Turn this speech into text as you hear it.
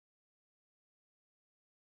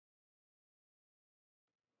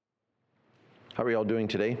How are y'all doing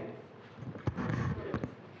today?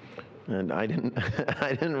 And I didn't, I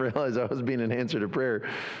didn't realize I was being an answer to prayer.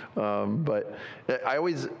 But I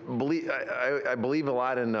always believe, I believe a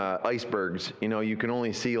lot in icebergs. You know, you can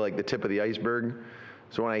only see like the tip of the iceberg.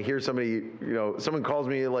 So when I hear somebody, someone calls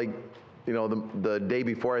me like, the day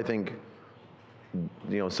before, I think,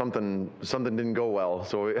 something didn't go well.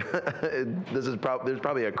 So there's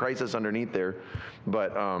probably a crisis underneath there.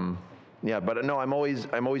 But but no, I'm always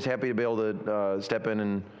happy to be able to step in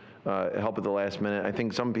and help at the last minute. I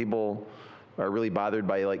think some people are really bothered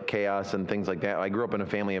by like chaos and things like that. I grew up in a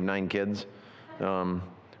family of 9 kids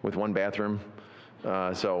with 1 bathroom.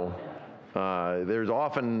 So there's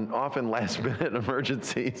often last minute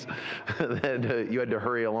emergencies that you had to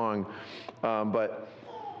hurry along. But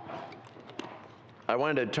I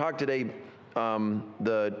wanted to talk today,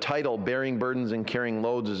 the title, Bearing Burdens and Carrying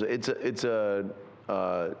Loads, it's a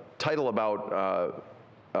title about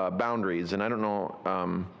boundaries. And I don't know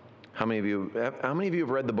how many of you have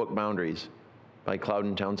read the book Boundaries by Cloud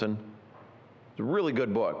and Townsend? It's a really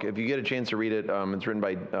good book. If you get a chance to read it, it's written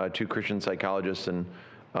by 2 Christian psychologists, and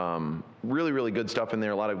really, really good stuff in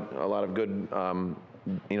there. A lot of good,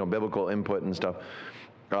 biblical input and stuff.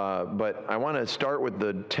 But I want to start with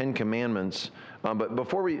the 10 Commandments. But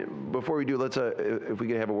before we do, let's if we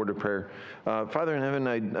could have a word of prayer. Father in heaven,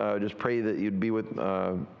 I just pray that you'd be with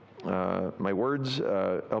my words.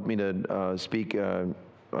 Help me to speak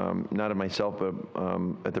not of myself, but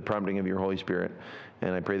at the prompting of your Holy Spirit.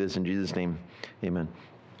 And I pray this in Jesus' name. Amen.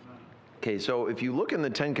 Okay, so if you look in the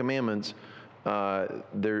 10 Commandments,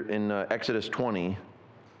 they're in Exodus 20.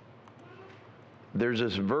 There's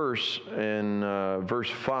this verse in verse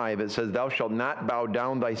 5. It says, "Thou shalt not bow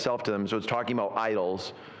down thyself to them." So it's talking about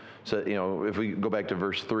idols. So if we go back to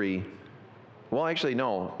verse 3. Well, actually,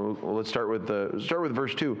 no. Let's start with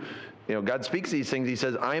verse 2. God speaks these things. He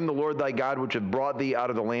says, "I am the Lord thy God, which have brought thee out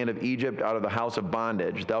of the land of Egypt, out of the house of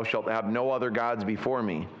bondage. Thou shalt have no other gods before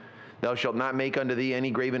me. Thou shalt not make unto thee any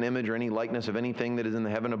graven image or any likeness of anything that is in the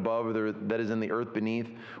heaven above, or that is in the earth beneath,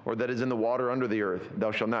 or that is in the water under the earth. Thou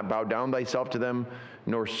shalt not bow down thyself to them,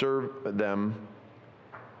 nor serve them.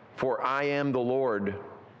 For I am the Lord.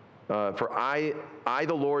 For I,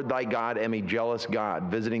 the Lord thy God, am a jealous God,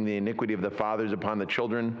 visiting the iniquity of the fathers upon the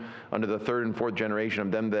children, unto the 3rd and 4th generation of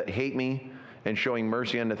them that hate me, and showing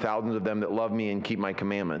mercy unto thousands of them that love me and keep my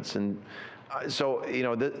commandments." And so,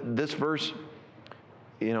 this verse,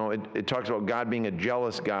 it talks about God being a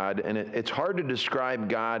jealous God, and it's hard to describe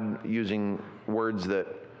God using words that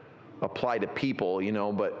apply to people,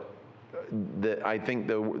 but I think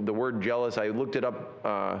the word jealous, I looked it up.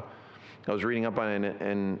 I was reading up on it,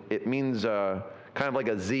 and it means kind of like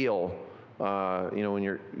a zeal.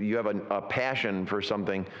 When you have a passion for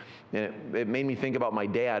something. And it made me think about my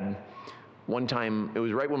dad. One time, it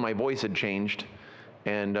was right when my voice had changed,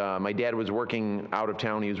 and my dad was working out of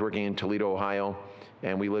town. He was working in Toledo, Ohio,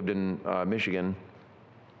 and we lived in Michigan.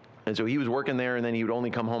 And so he was working there, and then he would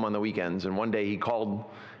only come home on the weekends. And one day he called,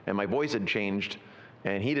 and my voice had changed,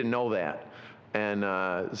 and he didn't know that. And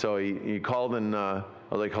so he called, and I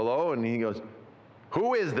was like, "Hello?" And he goes,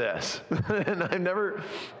 "Who is this?" And I never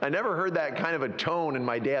heard that kind of a tone in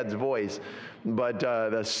my dad's voice. But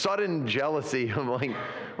the sudden jealousy, I'm like,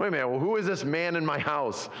 wait a minute, well, who is this man in my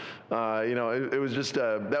house? It was just,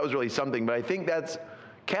 that was really something. But I think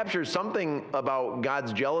captures something about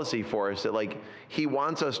God's jealousy for us, that like he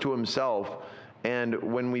wants us to himself. And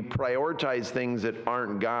when we prioritize things that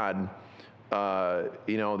aren't God,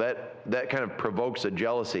 that kind of provokes a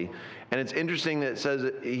jealousy. And it's interesting that it says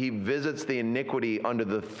that he visits the iniquity unto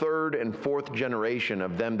the 3rd and 4th generation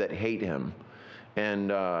of them that hate him.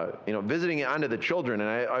 And, visiting it onto the children. And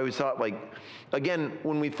I always thought, like, again,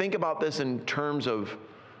 when we think about this in terms of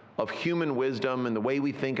human wisdom and the way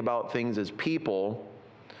we think about things as people,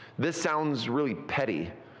 this sounds really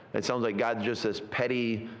petty. It sounds like God's just this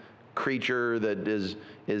petty creature that is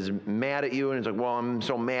mad at you, and it's like, well, I'm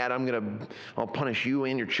so mad, I'll punish you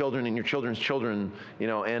and your children and your children's children,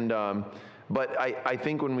 but I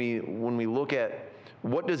think when we look at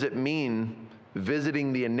what does it mean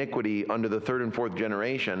visiting the iniquity under the 3rd and 4th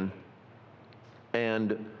generation,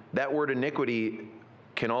 and that word iniquity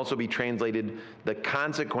can also be translated the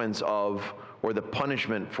consequence of, or the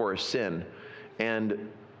punishment for a sin. And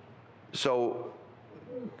so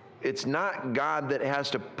it's not God that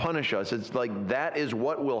has to punish us. It's like that is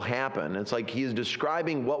what will happen. It's like he is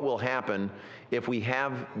describing what will happen if we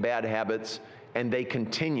have bad habits and they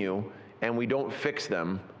continue and we don't fix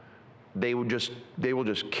them. They will just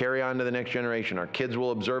carry on to the next generation. Our kids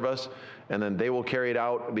will observe us, and then they will carry it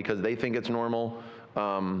out because they think it's normal.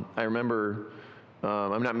 I remember,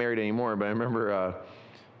 I'm not married anymore, but I remember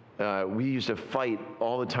we used to fight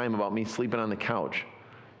all the time about me sleeping on the couch.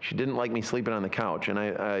 She didn't like me sleeping on the couch. And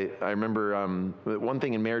I remember one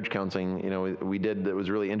thing in marriage counseling, we did that was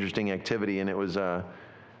really interesting activity, and it was,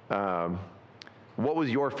 what was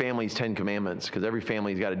your family's 10 commandments? Because every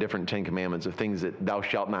family's got a different 10 commandments of things that thou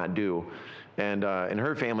shalt not do. And in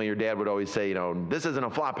her family, your dad would always say, this isn't a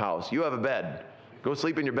flop house. You have a bed. Go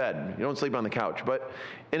sleep in your bed. You don't sleep on the couch. But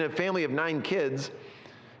in a family of 9 kids,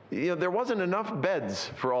 there wasn't enough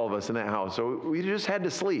beds for all of us in that house. So we just had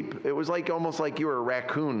to sleep. It was almost like you were a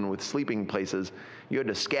raccoon with sleeping places. You had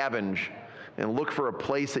to scavenge and look for a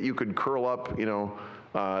place that you could curl up.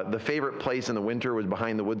 The favorite place in the winter was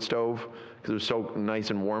behind the wood stove because it was so nice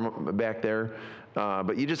and warm back there.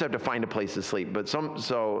 But you just have to find a place to sleep. But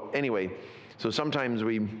so sometimes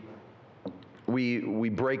we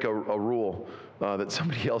break a rule that's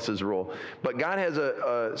somebody else's rule. But God has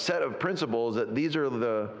a set of principles that these are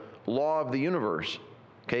the law of the universe.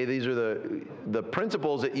 Okay, these are the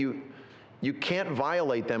principles that you can't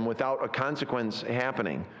violate them without a consequence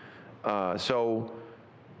happening. So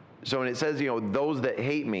when it says, those that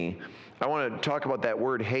hate me, I want to talk about that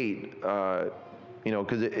word hate,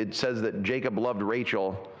 because it says that Jacob loved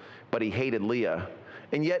Rachel, but he hated Leah.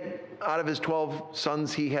 And yet, out of his 12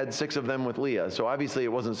 sons, he had 6 of them with Leah. So obviously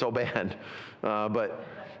it wasn't so bad. But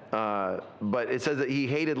it says that he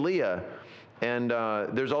hated Leah. And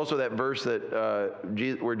there's also that verse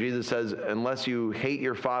that where Jesus says, unless you hate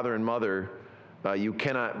your father and mother, you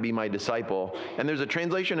cannot be my disciple. And there's a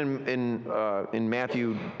translation in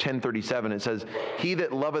Matthew 10:37. It says, he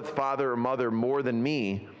that loveth father or mother more than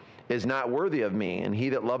me is not worthy of me. And he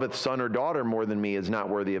that loveth son or daughter more than me is not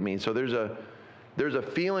worthy of me. So there's a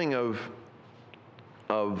feeling of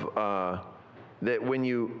that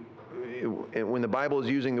when the Bible is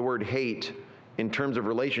using the word hate in terms of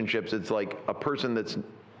relationships, it's like a person that's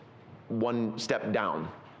one step down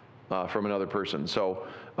from another person. So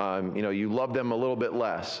you love them a little bit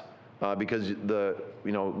less because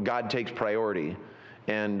God takes priority.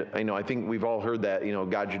 And I think we've all heard that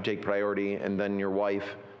God should take priority, and then your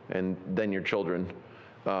wife, and then your children.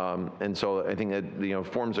 And so I think that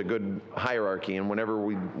forms a good hierarchy. And whenever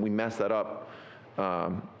we mess that up,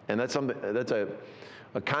 and that's a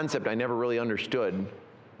concept I never really understood,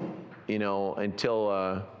 until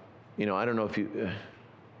I don't know if you,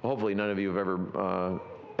 hopefully none of you have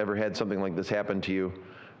ever had something like this happen to you,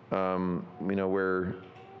 where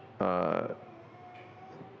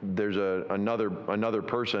there's another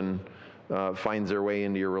person finds their way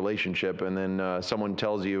into your relationship, and then someone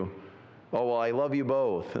tells you, oh, well, I love you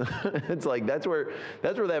both. It's like, that's where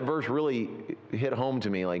that verse really hit home to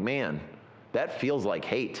me. Like, man, that feels like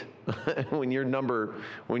hate when you're number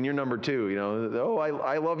 2, oh,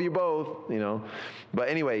 I love you both, But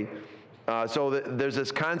anyway, so there's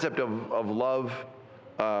this concept of love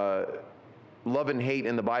and hate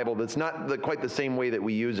in the Bible that's not quite the same way that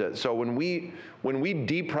we use it. So when we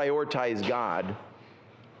deprioritize God,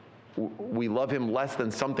 we love him less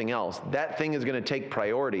than something else, that thing is going to take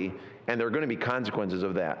priority, and there are going to be consequences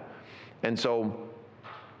of that. And so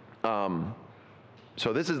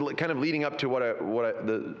this is kind of leading up to what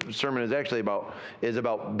the sermon is actually about, is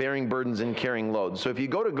about bearing burdens and carrying loads. So if you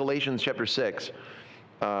go to Galatians chapter 6,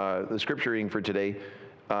 the scripture reading for today,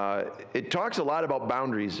 it talks a lot about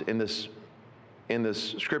boundaries in this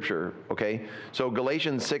scripture, okay? So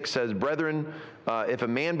Galatians 6 says, brethren, if a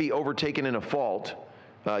man be overtaken in a fault,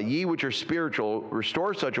 ye which are spiritual,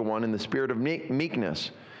 restore such a one in the spirit of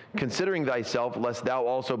meekness, considering thyself, lest thou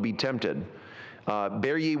also be tempted.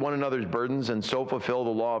 Bear ye one another's burdens, and so fulfill the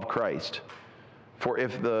law of Christ. For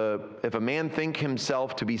if a man think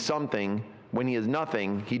himself to be something, when he is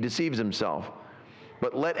nothing, he deceives himself.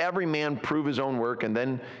 But let every man prove his own work, and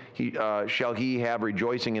then shall he have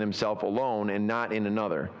rejoicing in himself alone, and not in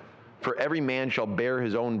another. For every man shall bear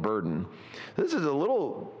his own burden. This is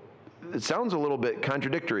it sounds a little bit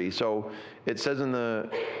contradictory. So it says in the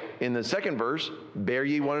second verse, bear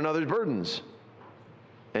ye one another's burdens.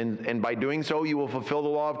 And by doing so, you will fulfill the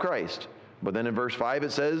law of Christ. But then in verse 5,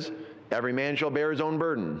 it says, every man shall bear his own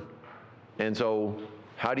burden. And so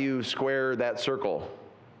how do you square that circle?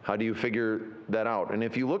 How do you figure that out? And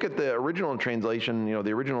if you look at the original translation,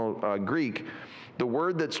 the original Greek, the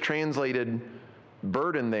word that's translated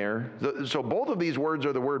burden there, so both of these words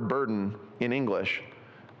are the word burden in English.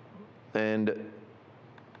 And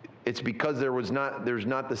it's because there's not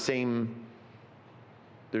the same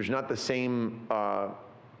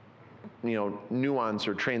nuance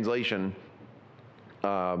or translation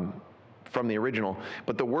from the original.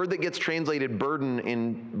 But the word that gets translated burden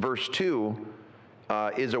in verse 2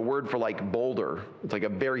 is a word for like boulder. It's like a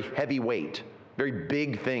very heavy weight very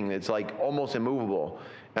big thing. It's like almost immovable.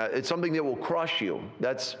 It's something that will crush you.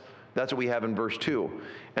 That's what we have in verse 2.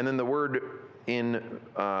 And then the word in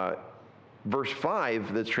verse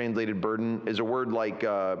 5 that's translated burden is a word like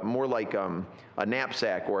more like a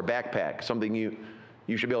knapsack or a backpack, something you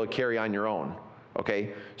should be able to carry on your own.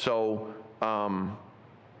 Okay, so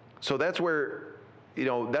that's where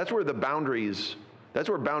that's where boundaries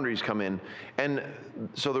come in. And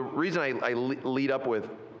so the reason I lead up with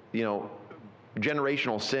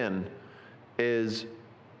generational sin is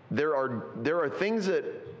there are things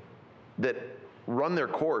that run their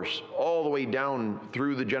course all the way down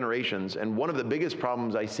through the generations. And one of the biggest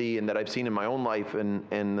problems I see, and that I've seen in my own life and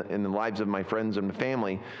in the lives of my friends and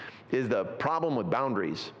family, is the problem with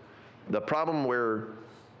boundaries. The problem where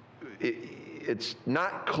it's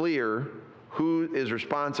not clear who is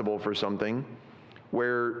responsible for something,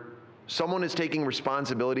 where someone is taking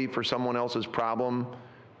responsibility for someone else's problem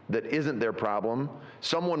that isn't their problem.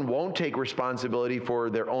 Someone won't take responsibility for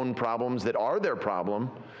their own problems that are their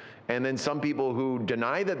problem. And then some people who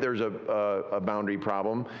deny that there's a boundary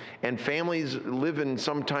problem. And families live in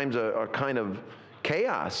sometimes a kind of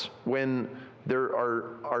chaos when there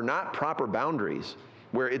are not proper boundaries,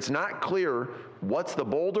 where it's not clear what's the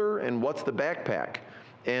boulder and what's the backpack.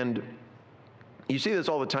 And you see this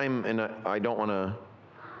all the time, and I don't know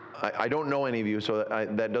any of you, so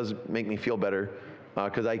that does make me feel better,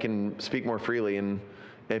 because I can speak more freely. And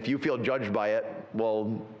if you feel judged by it,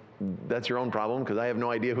 well, that's your own problem, because I have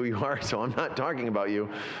no idea who you are, so I'm not talking about you.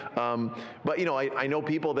 But I know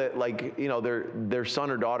people that, like, their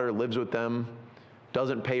son or daughter lives with them,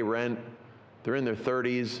 doesn't pay rent, they're in their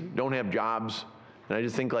 30s, don't have jobs, and I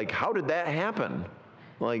just think, like, how did that happen?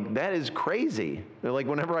 Like, that is crazy. Like,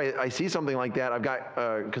 whenever I see something like that, I've got,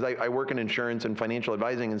 because I work in insurance and financial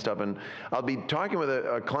advising and stuff, and I'll be talking with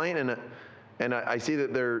a client, and I see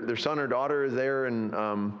that their son or daughter is there, and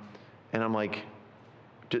I'm like,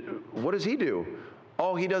 what does he do?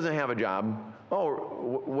 Oh, he doesn't have a job. Oh,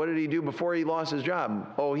 what did he do before he lost his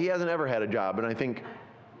job? Oh, he hasn't ever had a job. And I think,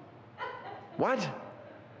 what?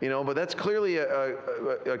 But that's clearly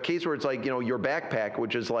a case where it's like, your backpack,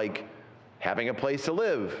 which is like having a place to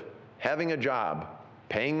live, having a job,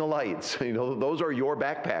 paying the lights. Those are your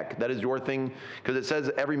backpack. That is your thing, because it says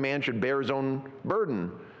every man should bear his own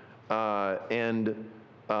burden. But the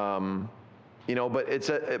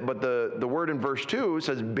word in verse 2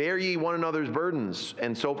 says, bear ye one another's burdens,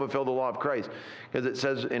 and so fulfill the law of Christ. Because it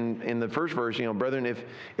says in the first verse, brethren,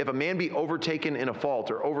 if a man be overtaken in a fault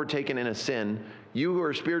or overtaken in a sin, you who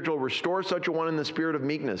are spiritual, restore such a one in the spirit of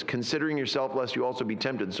meekness, considering yourself, lest you also be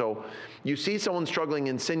tempted. So you see someone struggling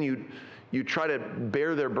in sin, you try to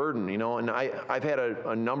bear their burden, and I've had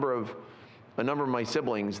a number of my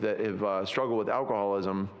siblings that have struggled with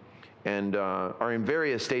alcoholism, and are in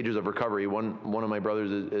various stages of recovery. One of my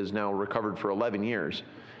brothers is now recovered for 11 years.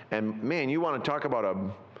 And man, you want to talk about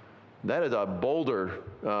that is a boulder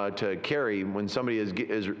to carry when somebody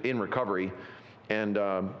is in recovery. And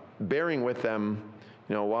bearing with them,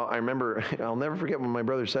 while I remember, I'll never forget when my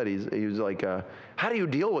brother said, he was like, how do you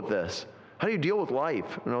deal with this? How do you deal with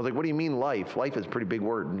life? And I was like, what do you mean life? Life is a pretty big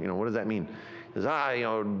word. What does that mean? He says,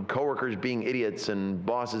 coworkers being idiots and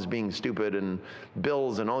bosses being stupid and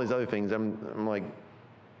bills and all these other things. I'm like,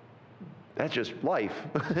 that's just life.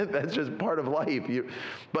 That's just part of life.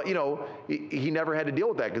 But he never had to deal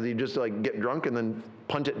with that, because he'd just like get drunk and then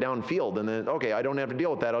punt it downfield, and then, okay, I don't have to deal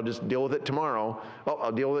with that. I'll just deal with it tomorrow. Oh,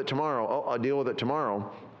 I'll deal with it tomorrow. Oh, I'll deal with it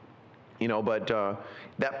tomorrow. But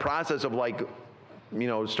that process of like,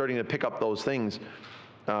 starting to pick up those things,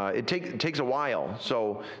 it takes a while.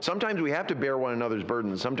 So sometimes we have to bear one another's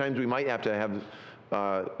burdens. Sometimes we might have to have,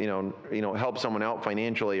 help someone out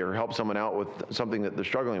financially, or help someone out with something that they're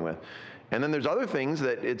struggling with. And then there's other things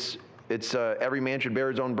that it's every man should bear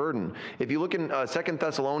his own burden. If you look in 2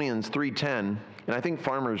 Thessalonians 3:10, and I think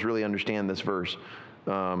farmers really understand this verse.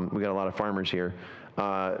 We got a lot of farmers here.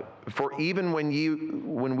 For even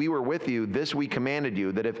when we were with you, this we commanded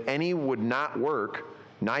you, that if any would not work,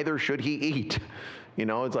 neither should he eat.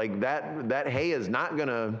 It's like that hay is not going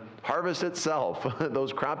to harvest itself.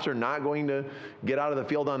 Those crops are not going to get out of the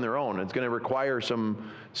field on their own. It's going to require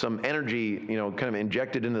some energy, kind of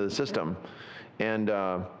injected into the system. And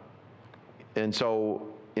so,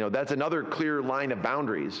 that's another clear line of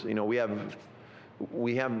boundaries.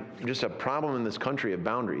 We have just a problem in this country of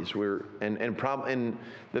boundaries. And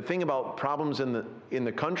the thing about problems in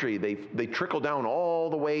the country, they trickle down all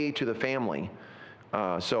the way to the family.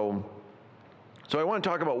 So I want to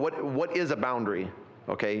talk about what is a boundary,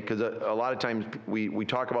 okay? Because a lot of times we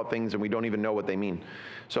talk about things and we don't even know what they mean.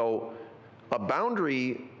 So a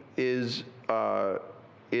boundary is a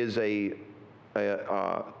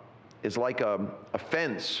is like a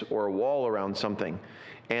fence or a wall around something.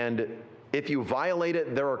 And if you violate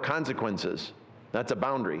it, there are consequences. That's a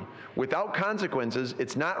boundary. Without consequences,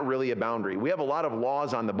 it's not really a boundary. We have a lot of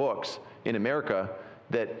laws on the books in America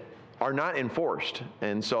that are not enforced.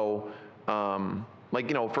 And so, like,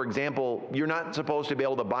 you know, for example, you're not supposed to be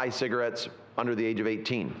able to buy cigarettes under the age of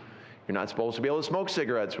 18. You're not supposed to be able to smoke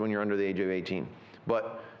cigarettes when you're under the age of 18.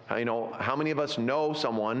 But, you know, how many of us know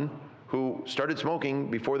someone who started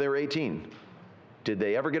smoking before they were 18? Did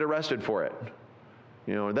they ever get arrested for it?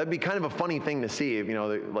 You know, that'd be kind of a funny thing to see if, you know,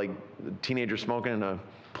 like the teenager smoking and a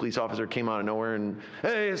police officer came out of nowhere and,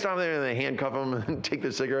 hey, stop there, and they handcuff them and take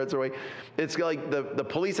their cigarettes away. It's like the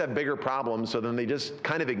police have bigger problems, so then they just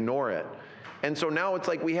kind of ignore it. And so now it's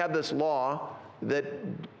like we have this law that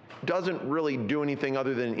doesn't really do anything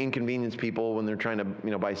other than inconvenience people when they're trying to,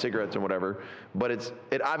 you know, buy cigarettes and whatever, but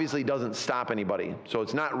it obviously doesn't stop anybody, so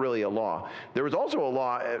it's not really a law. There was also a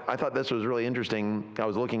law, I thought this was really interesting, I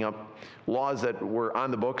was looking up laws that were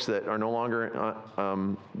on the books that are no longer,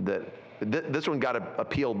 this one got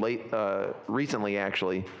appealed recently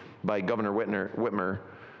actually by Governor Whitmer,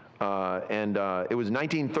 and it was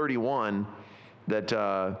 1931 that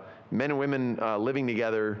men and women living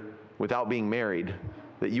together without being married,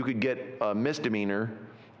 that you could get a misdemeanor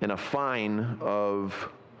and a fine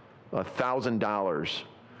of $1,000.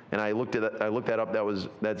 And I looked that up.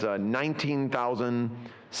 That's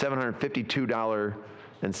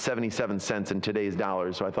 $19,752.77 in today's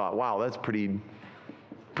dollars. So I thought, wow, that's a pretty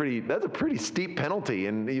steep penalty.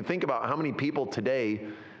 And you think about how many people today,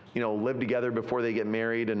 you know, live together before they get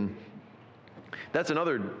married, and that's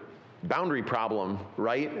another boundary problem,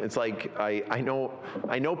 right? It's like I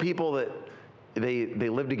know people that they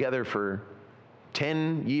lived together for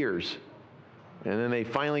 10 years, and then they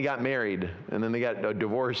finally got married, and then they got a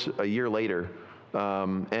divorce a year later.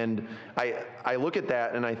 And I look at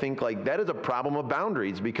that and I think, like, that is a problem of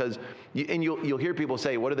boundaries, because you'll hear people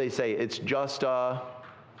say, what do they say? It's just a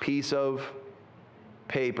piece of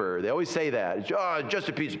paper. They always say that. It's just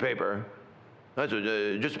a piece of paper. That's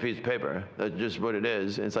just a piece of paper. That's just what it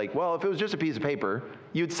is. And it's like, well, if it was just a piece of paper,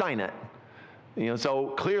 you'd sign it. You know,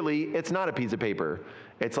 so clearly it's not a piece of paper.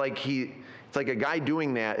 It's like a guy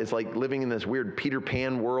doing that is like living in this weird Peter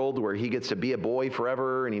Pan world where he gets to be a boy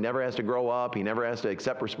forever and he never has to grow up. He never has to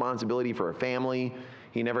accept responsibility for a family.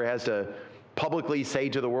 He never has to publicly say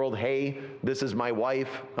to the world, hey, this is my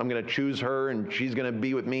wife. I'm going to choose her and she's going to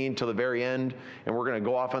be with me until the very end. And we're going to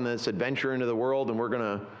go off on this adventure into the world, and we're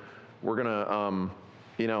going to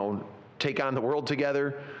you know, take on the world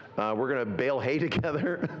together. We're going to bale hay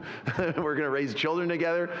together. We're going to raise children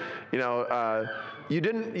together. You know, you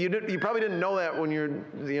probably didn't know that when you're,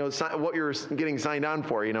 you know, what you're getting signed on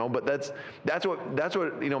for. You know, but that's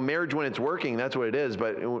what you know, marriage when it's working, that's what it is.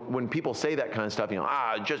 But when people say that kind of stuff, you know,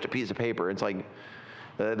 just a piece of paper. It's like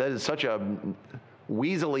that is such a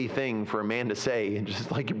weaselly thing for a man to say.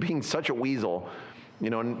 Just like being such a weasel.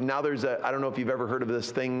 You know, now I don't know if you've ever heard of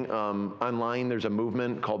this thing online. There's a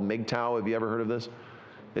movement called MGTOW. Have you ever heard of this?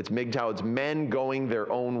 It's MGTOW. It's men going their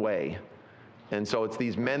own way. And so it's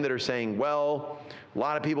these men that are saying, well, a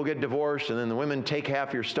lot of people get divorced, and then the women take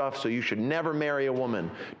half your stuff, so you should never marry a woman.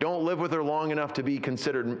 Don't live with her long enough to be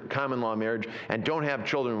considered common law marriage, and don't have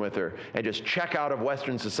children with her, and just check out of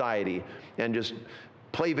Western society, and just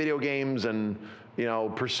play video games, and, you know,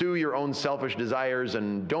 pursue your own selfish desires,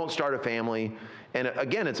 and don't start a family. And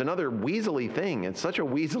again, it's another weaselly thing. It's such a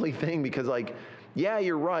weaselly thing because, like, yeah,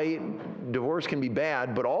 you're right, divorce can be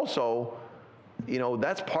bad, but also, you know,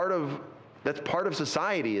 that's part of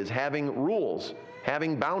society, is having rules,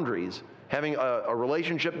 having boundaries, having a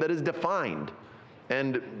relationship that is defined,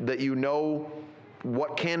 and that you know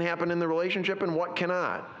what can happen in the relationship and what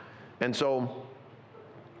cannot. And so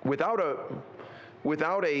without a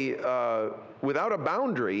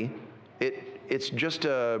boundary,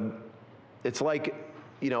 it's like,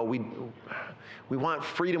 you know, we want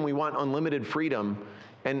freedom, we want unlimited freedom,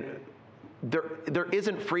 and there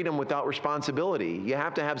isn't freedom without responsibility. You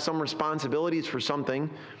have to have some responsibilities for something,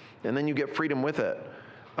 and then you get freedom with it.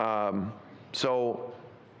 So,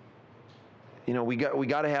 you know, we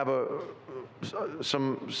got to have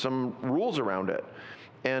some rules around it.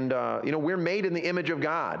 And you know, we're made in the image of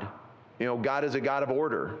God. You know, God is a God of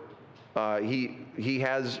order. He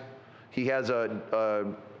has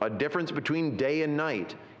a difference between day and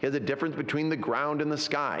night. He has a difference between the ground and the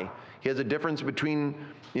sky. He has a difference between,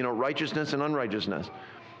 you know, righteousness and unrighteousness.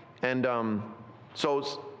 And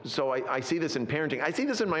so I see this in parenting. I see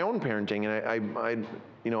this in my own parenting, and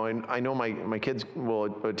I know my kids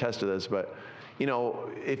will attest to this. But, you know,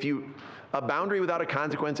 A boundary without a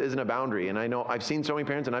consequence isn't a boundary. And I know I've seen so many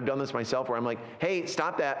parents, and I've done this myself, where I'm like, hey,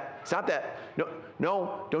 stop that, no,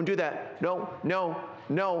 no, don't do that, no, no,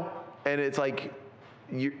 no. And it's like,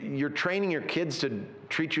 you're training your kids to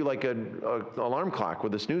treat you like an alarm clock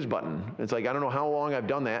with a snooze button. It's like, I don't know how long I've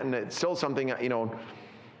done that, and it's still something,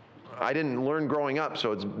 I didn't learn growing up,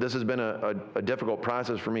 so this has been a difficult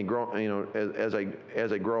process for me, as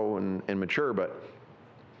I grow and mature. But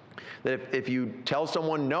that if you tell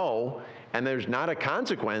someone no, and there's not a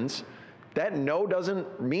consequence, that no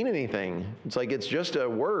doesn't mean anything. It's like, it's just a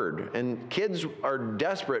word. And kids are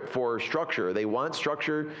desperate for structure. They want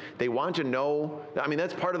structure. They want to know. I mean,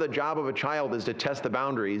 that's part of the job of a child, is to test the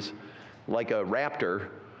boundaries, like a raptor.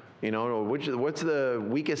 What's the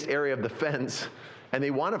weakest area of the fence? And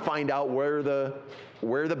they want to find out where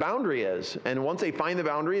the boundary is. And once they find the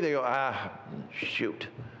boundary, they go, shoot.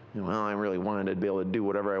 Well, I really wanted to be able to do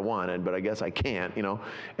whatever I wanted, but I guess I can't,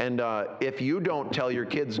 And if you don't tell your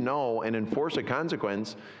kids no and enforce a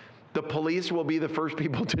consequence, the police will be the first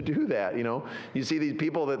people to do that, You see these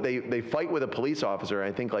people that they fight with a police officer.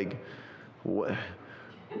 I think, like,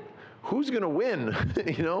 who's going to win?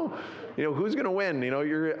 Who's going to win?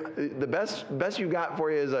 You're the best you got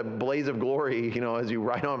for you is a blaze of glory, as you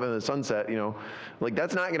ride off in the sunset, like,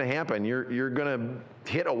 that's not going to happen. You're going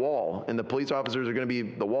to hit a wall, and the police officers are going to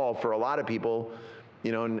be the wall for a lot of people,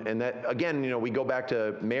 and that, again, we go back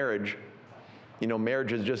to marriage.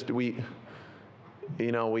 Marriage is just, we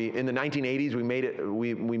in the 1980s,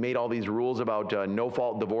 we made all these rules about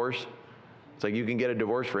no-fault divorce. It's like, you can get a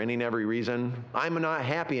divorce for any and every reason. I'm not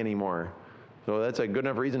happy anymore. So that's a good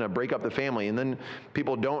enough reason to break up the family. And then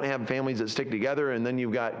people don't have families that stick together, and then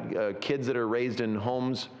you've got kids that are raised in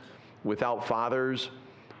homes without fathers.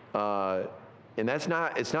 And it's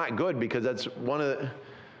not good, because that's one of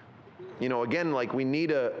the, again, like, we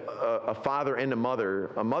need a father and a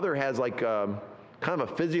mother. A mother has like kind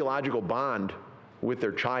of a physiological bond with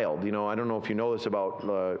their child. I don't know if you know this about,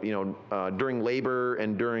 during labor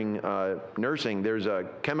and during nursing, there's a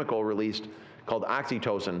chemical released called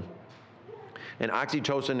oxytocin. And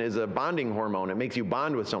oxytocin is a bonding hormone. It makes you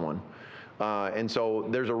bond with someone. And so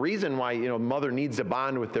there's a reason why, mother needs to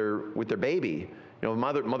bond with their baby.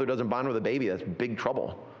 Mother doesn't bond with a baby, that's big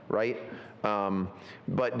trouble, right?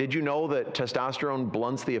 But did you know that testosterone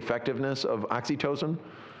blunts the effectiveness of oxytocin?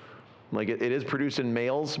 Like, it is produced in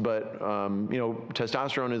males, but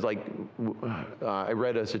testosterone is like, I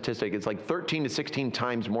read a statistic, it's like 13 to 16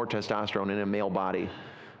 times more testosterone in a male body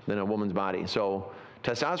than a woman's body. So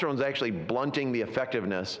testosterone is actually blunting the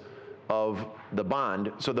effectiveness of the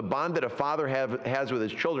bond. So the bond that a father has with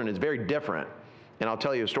his children is very different. And I'll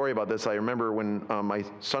tell you a story about this. I remember when my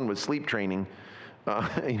son was sleep training,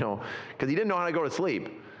 because he didn't know how to go to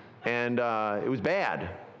sleep. And it was bad.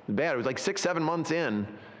 It was like 6-7 months in,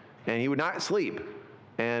 and he would not sleep.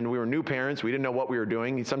 And we were new parents. We didn't know what we were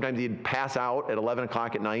doing. Sometimes he'd pass out at 11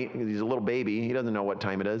 o'clock at night, because he's a little baby. He doesn't know what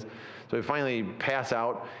time it is. So he'd finally pass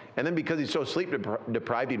out. And then, because he's so sleep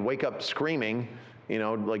deprived, he'd wake up screaming,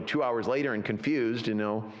 like 2 hours later, and confused,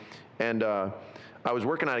 And I was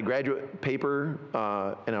working on a graduate paper,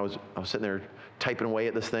 and I was sitting there typing away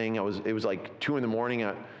at this thing. It was like 2 in the morning.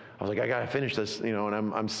 I was like, I gotta finish this, and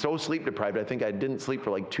I'm so sleep deprived. I think I didn't sleep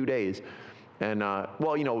for like 2 days. And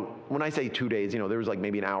when I say 2 days, there was like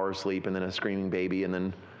maybe an hour of sleep, and then a screaming baby, and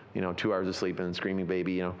then 2 hours of sleep and screaming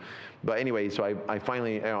baby, But anyway, so I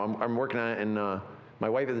finally, I'm working on it, and my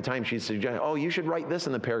wife at the time, she suggested, oh, you should write this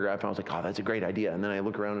in the paragraph. And I was like, oh, that's a great idea. And then I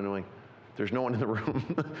look around, and I'm like, there's no one in the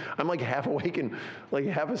room. I'm like half awake and like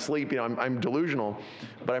half asleep. I'm delusional.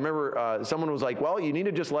 But I remember someone was like, well, you need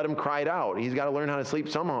to just let him cry it out. He's got to learn how to sleep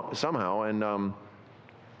somehow.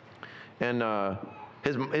 And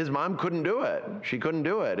his mom couldn't do it. She couldn't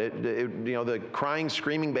do it. The crying,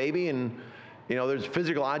 screaming baby, and there's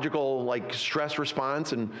physiological like stress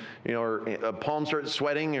response, and her palm starts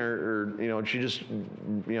sweating, or she just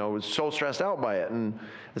was so stressed out by it. And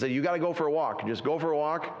I said, you got to go for a walk. Just go for a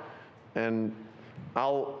walk, and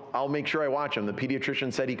I'll make sure I watch him. The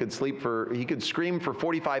pediatrician said he could scream for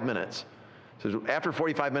 45 minutes. So after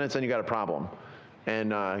 45 minutes, then you got a problem.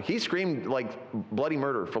 And he screamed like bloody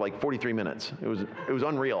murder for like 43 minutes. It was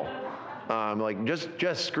unreal. Like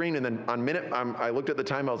just screamed, and then on minute, I looked at the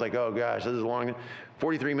time. I was like, oh gosh, this is long.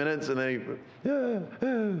 43 minutes, and then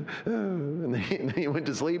and then he went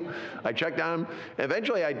to sleep. I checked on him.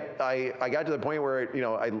 Eventually, I got to the point where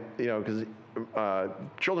because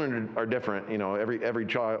children are different. Every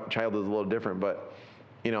child is a little different, but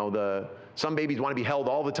some babies want to be held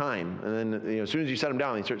all the time, and then as soon as you set them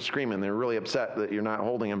down, they start screaming. They're really upset that you're not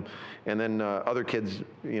holding them, and then other kids,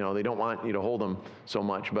 they don't want you to hold them so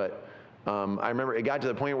much. But I remember it got to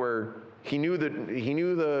the point where he knew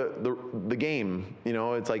the game. You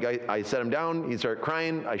know, it's like I set him down, he started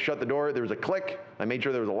crying, I shut the door, there was a click, I made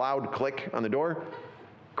sure there was a loud click on the door,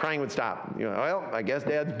 crying would stop. You know, well, I guess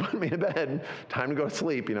Dad's putting me to bed, time to go to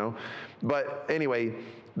sleep, you know. But anyway,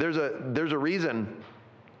 there's a reason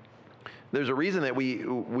that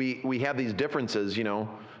we have these differences, you know,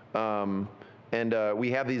 and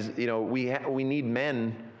we have these, you know, we need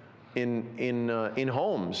men in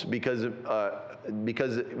homes because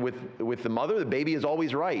with the mother, the baby is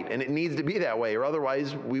always right, and it needs to be that way, or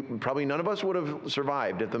otherwise probably none of us would have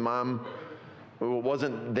survived if the mom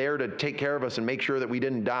wasn't there to take care of us and make sure that we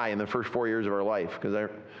didn't die in the first 4 years of our life. Because I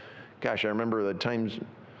remember the times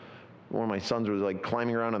one of my sons was like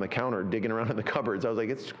climbing around on the counter, digging around in the cupboards. I was like,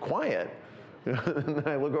 it's quiet. And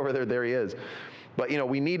I look over there he is. But you know,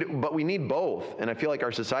 we need both, and I feel like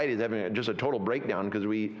our society is having just a total breakdown because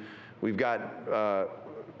we've got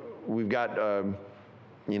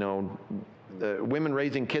you know, women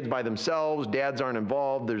raising kids by themselves, dads aren't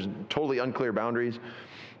involved. There's totally unclear boundaries.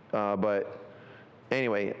 But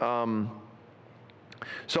anyway,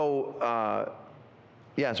 so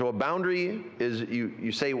a boundary is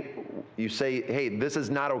you say, hey, this is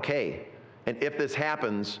not okay, and if this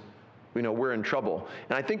happens, you know, we're in trouble.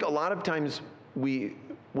 And I think a lot of times when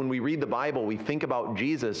we read the Bible, we think about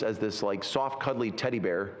Jesus as this like soft, cuddly teddy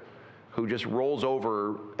bear who just rolls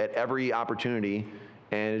over at every opportunity,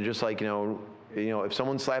 and it's just like, you know, if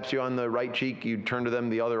someone slaps you on the right cheek, you turn to them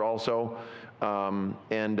the other also,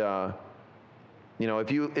 you know,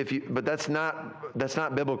 but that's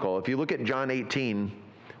not biblical. If you look at John 18,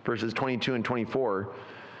 verses 22 and 24,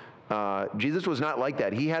 Jesus was not like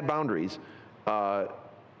that. He had boundaries.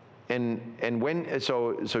 And when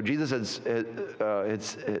Jesus had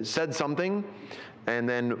said something, and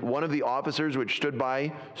then one of the officers which stood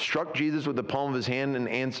by struck Jesus with the palm of his hand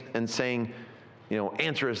and saying, you know,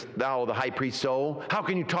 answerest thou the high priest so? How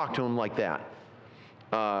can you talk to him like that?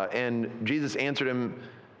 And Jesus answered him,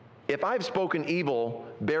 if I've spoken evil,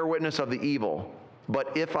 bear witness of the evil.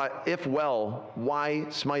 But if well, why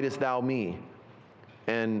smitest thou me?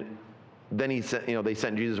 And then they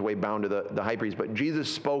sent Jesus away bound to the high priest. But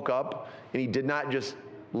Jesus spoke up, and he did not just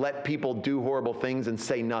let people do horrible things and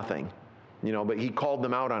say nothing, you know, but he called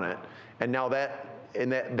them out on it. And now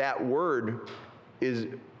that word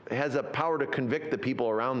has a power to convict the people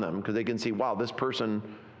around them, because they can see, wow, this person,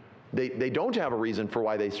 they don't have a reason for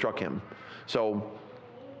why they struck him. So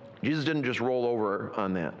Jesus didn't just roll over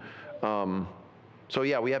on that. So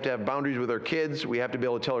yeah, we have to have boundaries with our kids. We have to be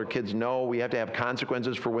able to tell our kids no. We have to have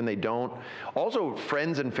consequences for when they don't. Also,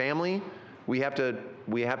 friends and family, we have to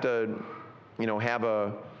you know, have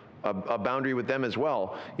a boundary with them as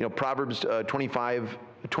well. You know, Proverbs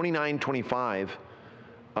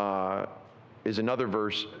 29:25 is another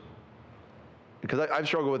verse, because I've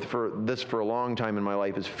struggled with this for a long time in my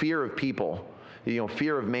life, is fear of people. You know,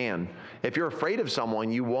 fear of man. If you're afraid of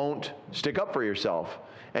someone, you won't stick up for yourself,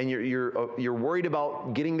 and you're worried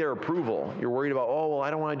about getting their approval. You're worried about, oh, well, I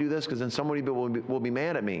don't want to do this because then somebody will be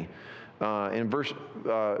mad at me. In verse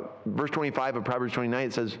 25 of Proverbs 29,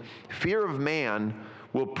 it says, "Fear of man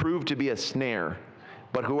will prove to be a snare,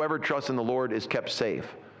 but whoever trusts in the Lord is kept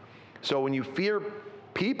safe." So when you fear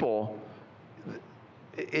people,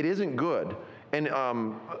 it isn't good, and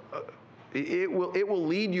it will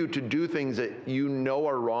lead you to do things that you know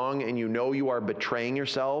are wrong, and you know you are betraying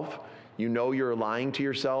yourself. You know you're lying to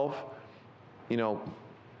yourself. You know,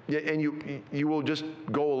 and you will just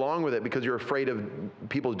go along with it because you're afraid of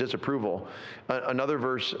people's disapproval. Another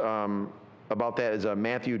verse about that is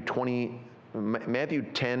Matthew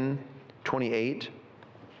 10:28.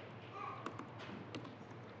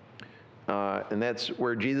 And that's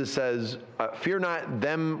where Jesus says, "Fear not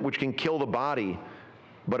them which can kill the body,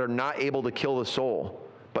 but are not able to kill the soul,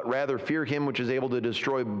 but rather fear him which is able to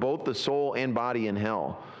destroy both the soul and body in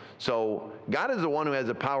hell." So God is the one who has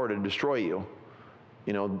the power to destroy you.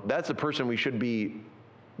 You know, that's the person we should be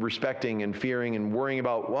respecting and fearing and worrying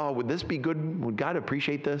about. Wow, would this be good? Would God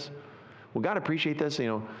appreciate this? Would God appreciate this? You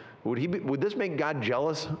know, would this make God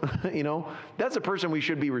jealous? You know, that's the person we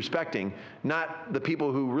should be respecting, not the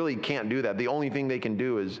people who really can't do that. The only thing they can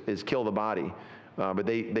do is kill the body, but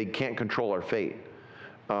they can't control our fate.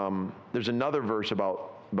 There's another verse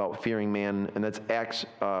about fearing man, and that's Acts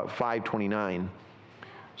 5:29.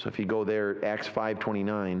 So if you go there, Acts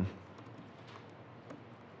 5:29.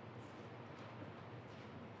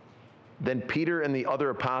 Then Peter and the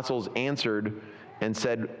other apostles answered and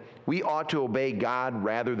said, "We ought to obey God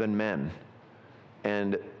rather than men."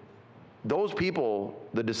 And those people,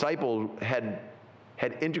 the disciples, had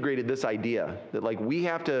had integrated this idea that like we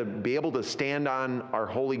have to be able to stand on our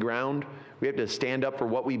holy ground. We have to stand up for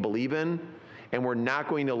what we believe in, and we're not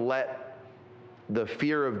going to let the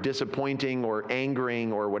fear of disappointing or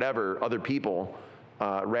angering or whatever other people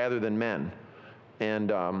rather than men.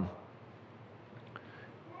 And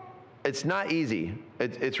it's not easy.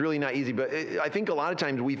 It's really not easy, but I think a lot of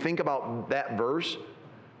times we think about that verse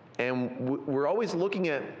and we're always looking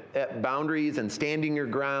at boundaries and standing your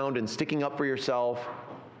ground and sticking up for yourself.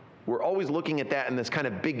 We're always looking at that in this kind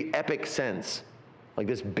of big epic sense, like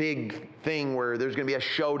this big thing where there's going to be a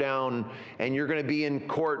showdown and you're going to be in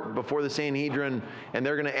court before the Sanhedrin and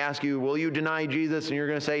they're going to ask you, will you deny Jesus? And you're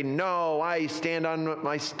going to say, no, I stand on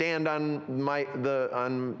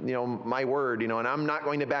my word, and I'm not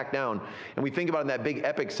going to back down. And we think about it in that big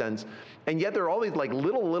epic sense. And yet there are all these like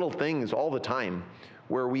little things all the time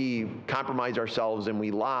where we compromise ourselves and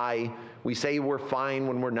we lie. We say we're fine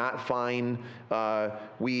when we're not fine.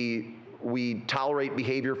 We tolerate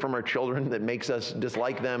behavior from our children that makes us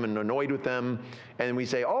dislike them and annoyed with them. And we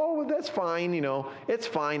say, oh, well, that's fine, it's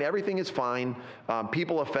fine, everything is fine.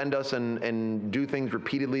 People offend us and do things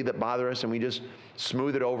repeatedly that bother us, and we just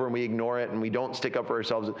smooth it over and we ignore it and we don't stick up for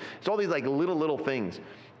ourselves. It's all these like little things.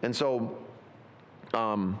 And so,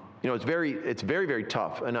 it's very, very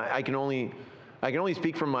tough. And I can only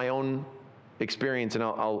speak from my own experience, and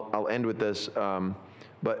I'll end with this.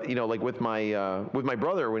 But like with my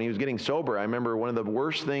brother when he was getting sober, I remember one of the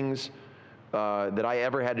worst things that I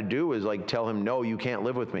ever had to do was like tell him, no, you can't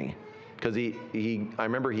live with me, because I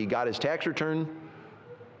remember he got his tax return,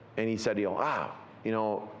 and he said, he was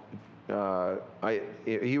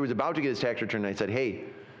about to get his tax return, and I said, hey,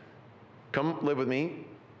 come live with me.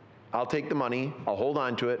 I'll take the money. I'll hold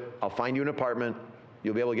on to it. I'll find you an apartment.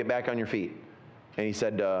 You'll be able to get back on your feet. And he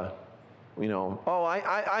said, oh,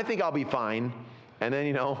 I think I'll be fine. And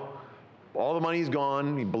then, all the money's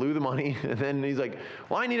gone. He blew the money. And then he's like,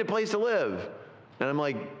 well, I need a place to live. And I'm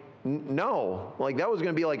like, no. Like, that was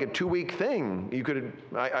going to be like a 2-week thing. We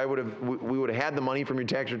would have had the money from your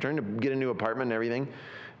tax return to get a new apartment and everything.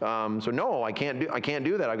 So no, I can't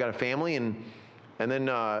do that. I've got a family. And then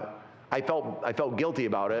I felt guilty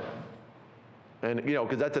about it. And,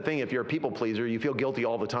 because that's the thing, if you're a people pleaser, you feel guilty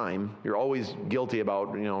all the time. You're always guilty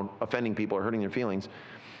about, offending people or hurting their feelings.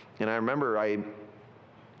 And I remember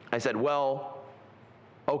I said, well,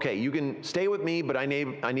 okay, you can stay with me, but I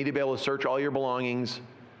need to be able to search all your belongings,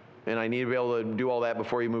 and I need to be able to do all that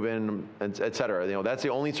before you move in, et cetera. That's the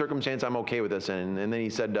only circumstance I'm okay with this in. And then he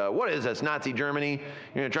said, what is this, Nazi Germany?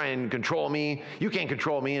 You're going to try and control me? You can't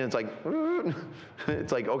control me. And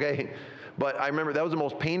it's like, okay. But I remember that was the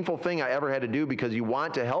most painful thing I ever had to do, because you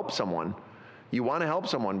want to help someone.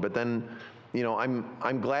 But then,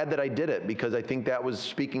 I'm glad that I did it, because I think that was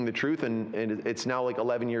speaking the truth, and it's now like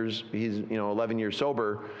 11 years, he's, 11 years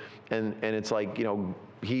sober, and it's like,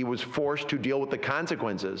 he was forced to deal with the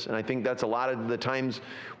consequences. And I think that's a lot of the times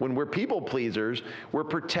when we're people pleasers, we're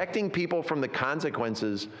protecting people from the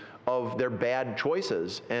consequences of their bad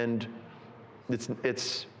choices. And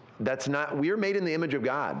that's not, we're made in the image of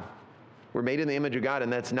God. We're made in the image of God,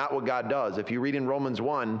 and that's not what God does. If you read in Romans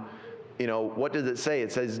 1, what does it say?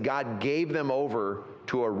 It says God gave them over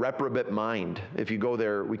to a reprobate mind. If you go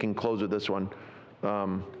there, we can close with this one.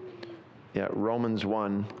 Romans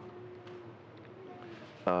 1.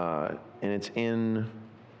 And it's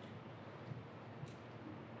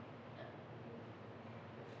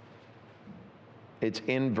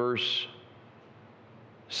in verse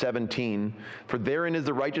 17. For therein is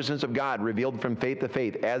the righteousness of God revealed from faith to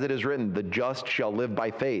faith, as it is written, the just shall live by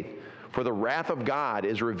faith. For the wrath of God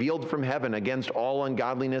is revealed from heaven against all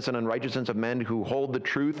ungodliness and unrighteousness of men who hold the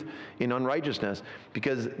truth in unrighteousness,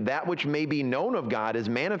 because that which may be known of God is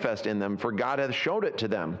manifest in them, for God hath showed it to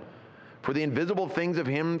them. For the invisible things of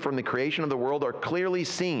him from the creation of the world are clearly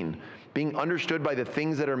seen, being understood by the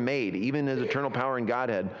things that are made, even his eternal power and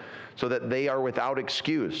Godhead, so that they are without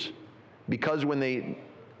excuse. Because when they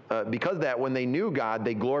knew God,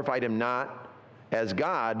 they glorified him not as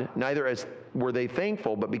God, neither as were they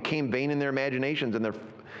thankful, but became vain in their imaginations,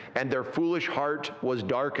 and their foolish heart was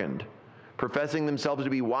darkened. Professing themselves to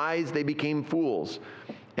be wise, they became fools,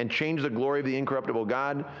 and changed the glory of the incorruptible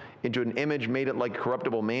God into an image made it like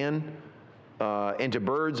corruptible man, and to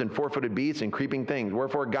birds and four-footed beasts and creeping things.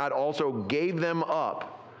 Wherefore God also gave them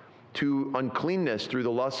up to uncleanness through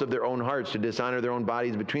the lusts of their own hearts, to dishonor their own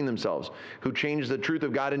bodies between themselves, who changed the truth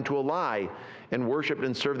of God into a lie, and worshiped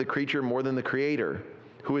and served the creature more than the Creator,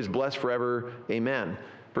 who is blessed forever. Amen.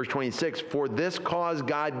 Verse 26, for this cause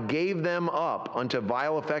God gave them up unto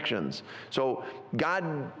vile affections. So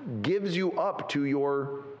God gives you up to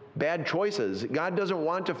your bad choices. God doesn't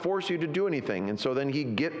want to force you to do anything. And so then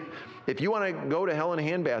if you want to go to hell in a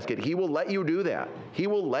handbasket, he will let you do that. He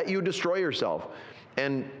will let you destroy yourself.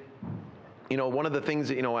 And, one of the things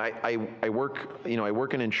that, I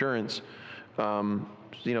work in insurance, so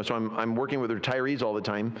I'm working with retirees all the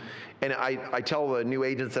time. And I tell the new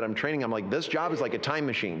agents that I'm training, I'm like, this job is like a time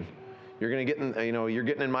machine. You're going to get in, you're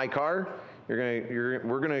getting in my car. We're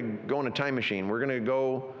going to go in a time machine. We're going to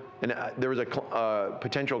go. And there was a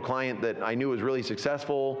potential client that I knew was really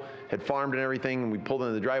successful, had farmed and everything. And we pulled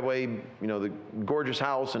into the driveway, the gorgeous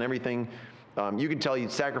house and everything. You can tell he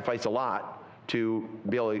sacrificed a lot to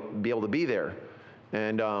be able to be there,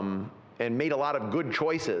 and made a lot of good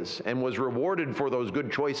choices and was rewarded for those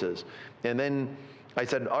good choices. And then I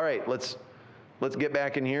said, all right, let's get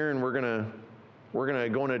back in here, and we're gonna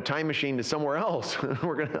go in a time machine to somewhere else.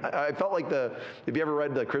 I felt like if you ever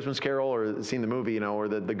read the Christmas Carol or seen the movie, or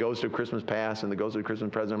the Ghost of Christmas Past and the Ghost of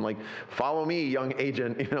Christmas Present, I'm like, follow me, young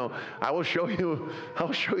agent. I will show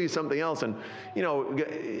you something else. And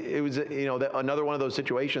it was another one of those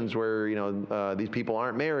situations where these people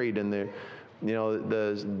aren't married, and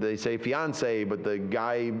they say fiance, but the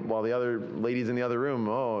guy, while the other lady's in the other room,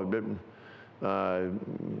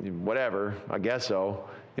 whatever, I guess so.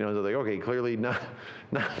 So like, okay, clearly not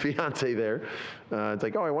fiance there. It's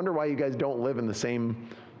like, oh, I wonder why you guys don't live in the same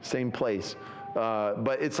place.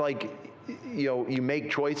 But it's like, you make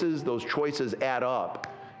choices. Those choices add up,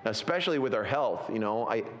 especially with our health.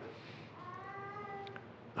 I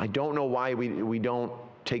don't know why we don't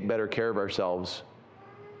take better care of ourselves.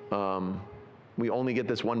 We only get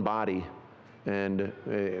this one body, and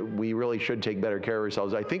we really should take better care of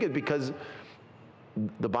ourselves. I think it's because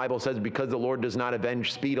the Bible says, because the Lord does not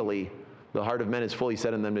avenge speedily, the heart of men is fully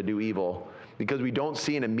set in them to do evil. Because we don't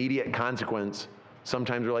see an immediate consequence.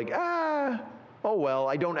 Sometimes we're like, oh well,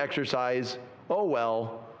 I don't exercise. Oh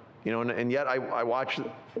well, and yet I watch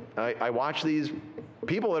these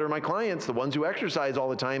people that are my clients, the ones who exercise all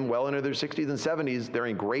the time, well into their 60s and 70s. They're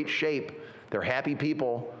in great shape. They're happy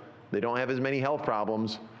people. They don't have as many health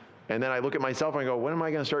problems. And then I look at myself and I go, when am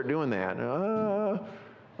I going to start doing that?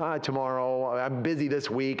 Tomorrow. I'm busy this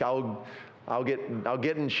week. I'll get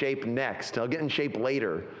in shape next. I'll get in shape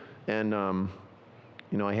later. And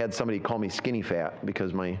I had somebody call me skinny fat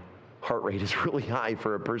because my heart rate is really high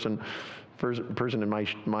for a person in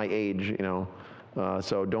my age.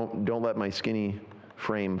 So don't let my skinny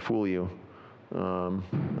frame fool you.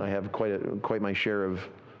 I have quite my share of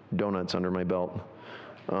donuts under my belt.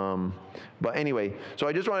 But anyway, so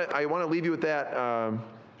I want to leave you with that.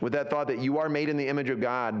 With that thought that you are made in the image of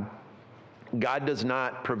God. God does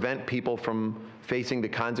not prevent people from facing the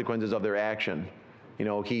consequences of their action.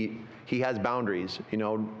 He has boundaries.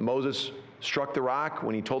 Moses struck the rock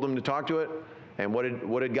when he told him to talk to it. And what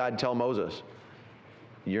did God tell Moses?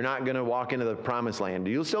 You're not going to walk into the promised land.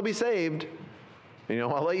 You'll still be saved.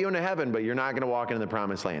 I'll let you into heaven, but you're not going to walk into the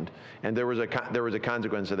promised land. And there was a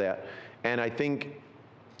consequence to that. And I think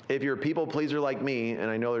if you're a people pleaser like me, and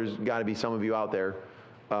I know there's got to be some of you out there,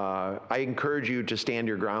 I encourage you to stand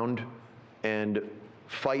your ground and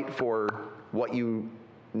fight for what you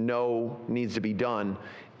know needs to be done.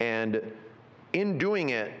 And in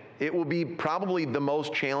doing it, it will be probably the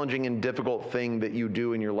most challenging and difficult thing that you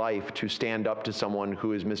do in your life, to stand up to someone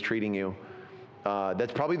who is mistreating you.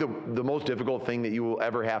 That's probably the most difficult thing that you will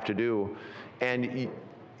ever have to do. And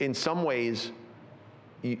in some ways,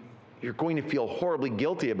 you're going to feel horribly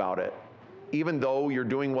guilty about it, even though you're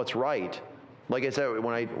doing what's right. Like I said,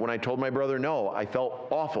 when I told my brother no, I felt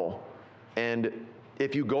awful. And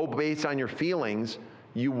if you go based on your feelings,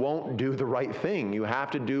 you won't do the right thing. You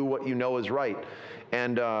have to do what you know is right.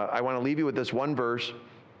 And I want to leave you with this one verse.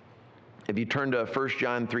 If you turn to 1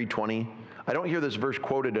 John 3:20, I don't hear this verse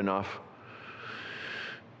quoted enough.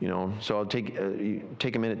 So I'll take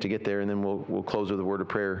a minute to get there, and then we'll close with a word of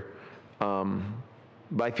prayer.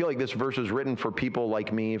 But I feel like this verse was written for people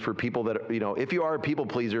like me, for people that, if you are a people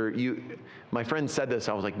pleaser, my friend said this,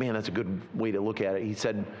 I was like, man, that's a good way to look at it. He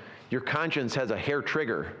said, your conscience has a hair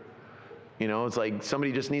trigger. It's like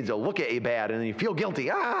somebody just needs to look at you bad, and then you feel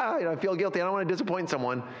guilty. I feel guilty. I don't want to disappoint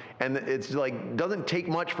someone. And it's like, doesn't take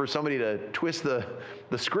much for somebody to twist the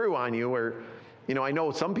screw on you, where, I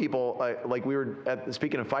know some people, like we were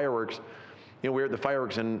speaking of fireworks, we were at the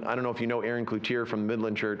fireworks, and I don't know if you know Aaron Cloutier from the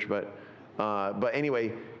Midland Church, but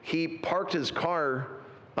anyway, he parked his car,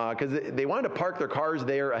 because they wanted to park their cars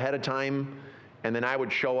there ahead of time, and then I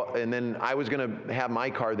would show up, and then I was going to have my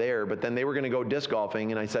car there, but then they were going to go disc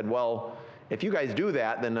golfing, and I said, well, if you guys do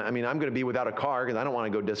that, then, I mean, I'm going to be without a car because I don't want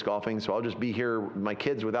to go disc golfing, so I'll just be here with my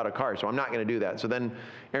kids without a car, so I'm not going to do that. So then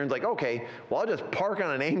Aaron's like, okay, well, I'll just park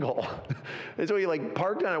on an angle. And so he like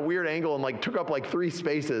parked on a weird angle and like took up like 3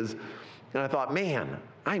 spaces. And I thought, man,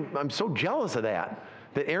 I'm so jealous of that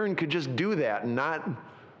Aaron could just do that and not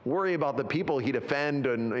worry about the people he'd offend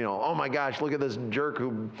and, oh my gosh, look at this jerk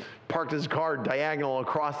who parked his car diagonal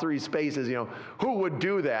across 3 spaces, who would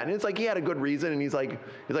do that? And it's like he had a good reason, and he's like,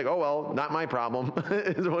 oh, well, not my problem.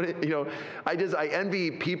 I envy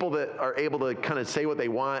people that are able to kind of say what they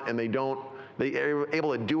want and they're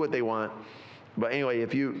able to do what they want. But anyway,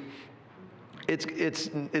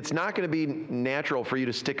 it's not going to be natural for you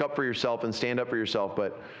to stick up for yourself and stand up for yourself,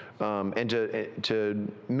 but and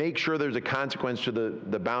to make sure there's a consequence to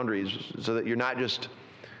the boundaries, so that you're not just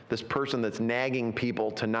this person that's nagging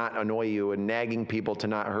people to not annoy you and nagging people to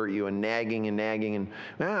not hurt you and nagging and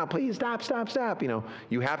please stop.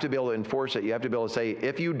 You have to be able to enforce it. You have to be able to say,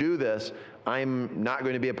 if you do this, I'm not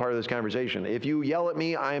going to be a part of this conversation. If you yell at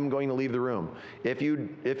me, I'm going to leave the room. If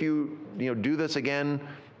you do this again,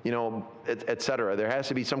 et cetera. There has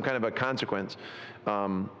to be some kind of a consequence.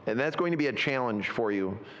 And that's going to be a challenge for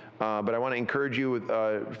you. But I want to encourage you with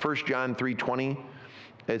 1 John 3:20.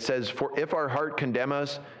 It says, for if our heart condemn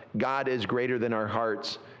us, God is greater than our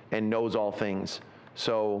hearts and knows all things.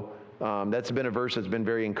 So that's been a verse that's been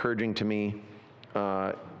very encouraging to me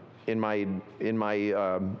in my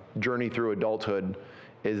journey through adulthood,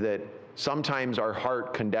 is that sometimes our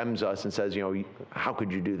heart condemns us and says, how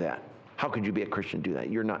could you do that? How could you be a Christian and do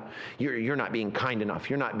that? You're not being kind enough.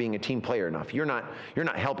 You're not being a team player enough. You're not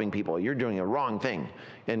helping people. You're doing a wrong thing.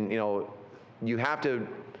 And you have to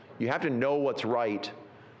know what's right,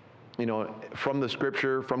 from the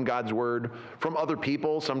Scripture, from God's Word, from other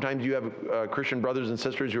people. Sometimes you have Christian brothers and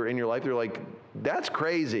sisters who are in your life. They're like, that's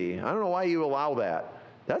crazy. I don't know why you allow that.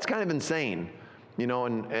 That's kind of insane,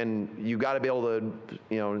 and you got to be able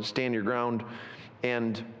to stand your ground.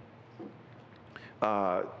 And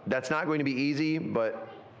that's not going to be easy, but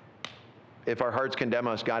if our hearts condemn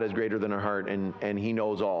us, God is greater than our heart, and He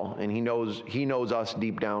knows all, and He knows us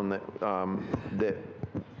deep down that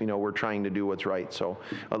we're trying to do what's right. So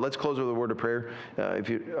let's close with a word of prayer. If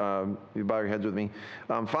you bow your heads with me.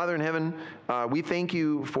 Father in heaven, we thank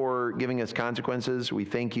you for giving us consequences. We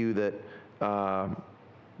thank you that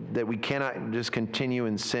we cannot just continue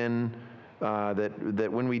in sin.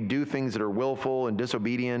 That when we do things that are willful and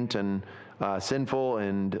disobedient and sinful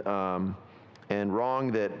and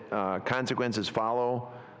wrong, that consequences follow.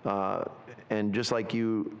 And just like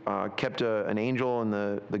you kept an angel in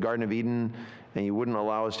the Garden of Eden, and you wouldn't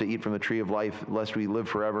allow us to eat from the tree of life lest we live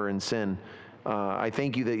forever in sin, I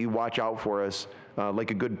thank you that you watch out for us like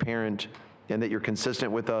a good parent, and that you're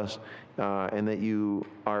consistent with us, and that you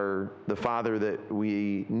are the Father that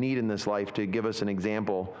we need in this life to give us an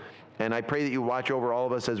example. And I pray that you watch over all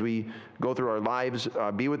of us as we go through our lives,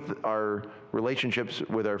 be with our relationships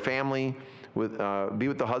with our family, be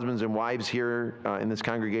with the husbands and wives here in this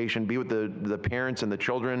congregation, be with the parents and the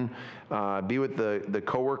children, be with the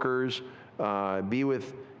coworkers, be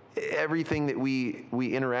with everything that we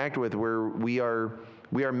interact with, where we are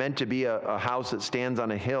meant to be a house that stands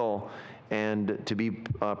on a hill, and to be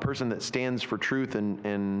a person that stands for truth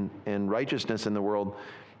and righteousness in the world.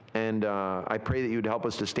 And I pray that you'd help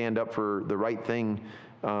us to stand up for the right thing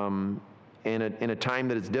in a time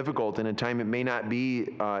that is difficult, in a time it may not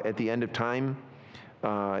be at the end of time.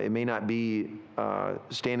 It may not be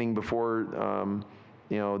standing before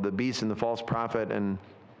the beast and the false prophet and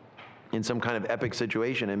in some kind of epic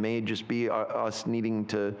situation. It may just be us needing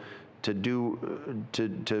to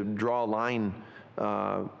draw a line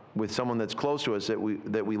with someone that's close to us that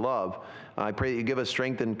we love. I pray that you give us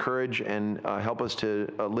strength and courage and help us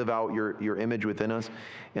to live out your image within us.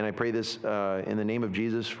 And I pray this in the name of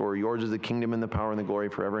Jesus, for yours is the kingdom and the power and the glory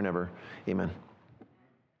forever and ever. Amen.